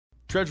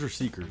Treasure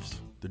Seekers,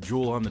 the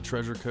jewel on the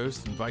Treasure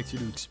Coast, invites you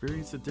to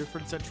experience the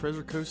difference at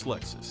Treasure Coast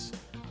Lexus.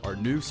 Our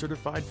new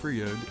certified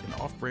pre-owned and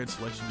off-brand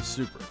selection is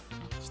super.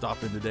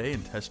 Stop in today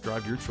and test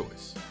drive your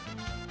choice.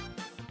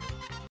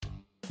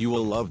 You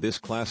will love this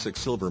classic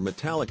silver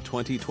metallic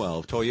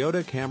 2012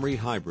 Toyota Camry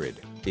Hybrid,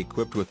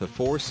 equipped with a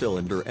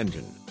 4-cylinder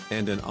engine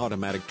and an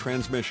automatic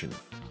transmission.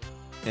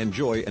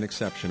 Enjoy an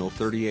exceptional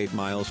 38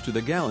 miles to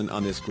the gallon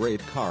on this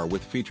great car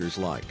with features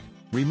like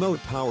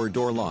remote power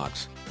door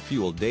locks,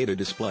 fuel data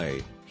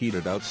display,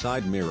 heated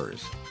outside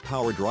mirrors,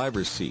 power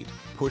driver's seat,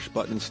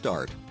 push-button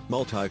start,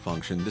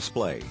 multi-function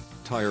display,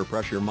 tire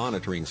pressure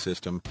monitoring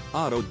system,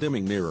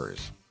 auto-dimming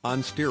mirrors,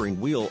 on-steering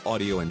wheel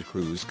audio and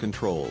cruise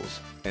controls,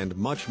 and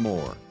much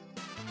more.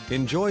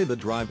 Enjoy the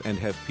drive and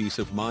have peace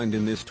of mind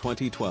in this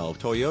 2012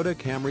 Toyota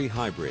Camry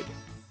Hybrid.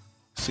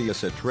 See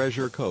us at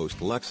Treasure Coast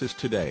Lexus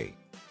today.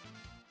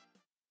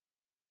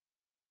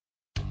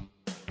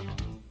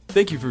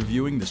 Thank you for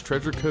viewing this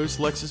Treasure Coast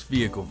Lexus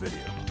vehicle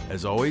video.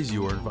 As always,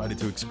 you are invited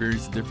to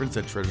experience the difference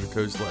at Treasure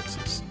Coast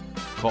Lexus.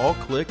 Call,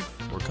 click,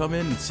 or come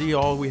in and see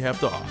all we have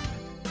to offer.